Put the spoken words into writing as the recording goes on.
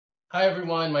Hi,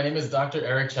 everyone. My name is Dr.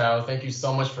 Eric Chow. Thank you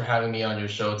so much for having me on your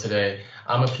show today.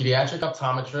 I'm a pediatric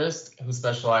optometrist who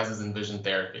specializes in vision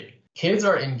therapy. Kids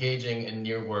are engaging in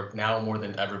near work now more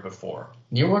than ever before.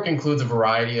 Near work includes a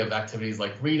variety of activities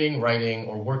like reading, writing,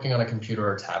 or working on a computer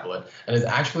or tablet, and is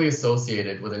actually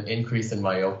associated with an increase in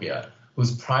myopia,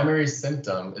 whose primary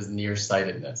symptom is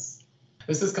nearsightedness.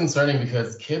 This is concerning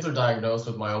because kids are diagnosed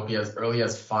with myopia as early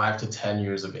as 5 to 10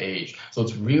 years of age. So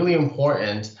it's really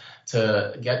important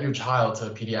to get your child to a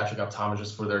pediatric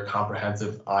optometrist for their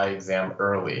comprehensive eye exam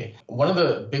early. One of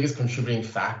the biggest contributing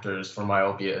factors for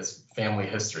myopia is family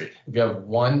history. If you have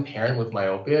one parent with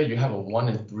myopia, you have a 1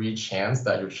 in 3 chance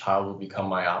that your child will become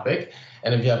myopic.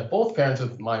 And if you have both parents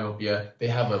with myopia, they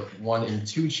have a 1 in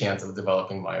 2 chance of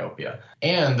developing myopia.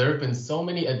 And there have been so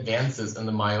many advances in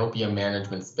the myopia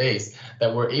management space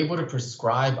that we're able to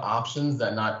prescribe options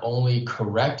that not only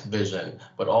correct vision,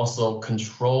 but also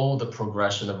control the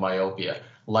progression of myopia,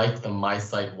 like the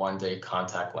MiSight one-day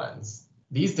contact lens.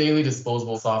 These daily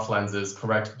disposable soft lenses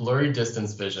correct blurry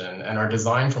distance vision and are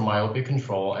designed for myopia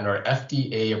control and are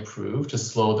FDA approved to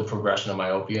slow the progression of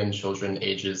myopia in children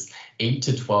ages 8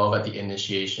 to 12 at the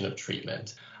initiation of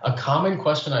treatment. A common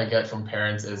question I get from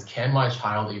parents is, can my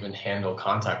child even handle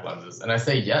contact lenses? And I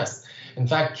say yes. In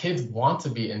fact, kids want to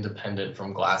be independent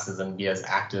from glasses and be as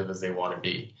active as they want to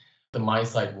be. The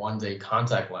MiSight one-day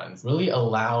contact lens really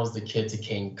allows the kid to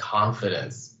gain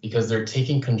confidence because they're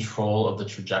taking control of the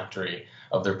trajectory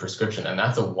of their prescription, and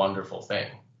that's a wonderful thing.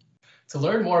 To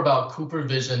learn more about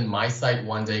CooperVision MiSight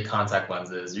one-day contact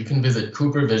lenses, you can visit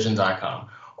coopervision.com,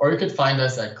 or you could find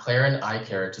us at Clarin Eye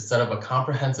Care to set up a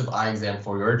comprehensive eye exam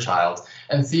for your child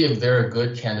and see if they're a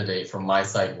good candidate for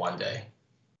MiSight one day.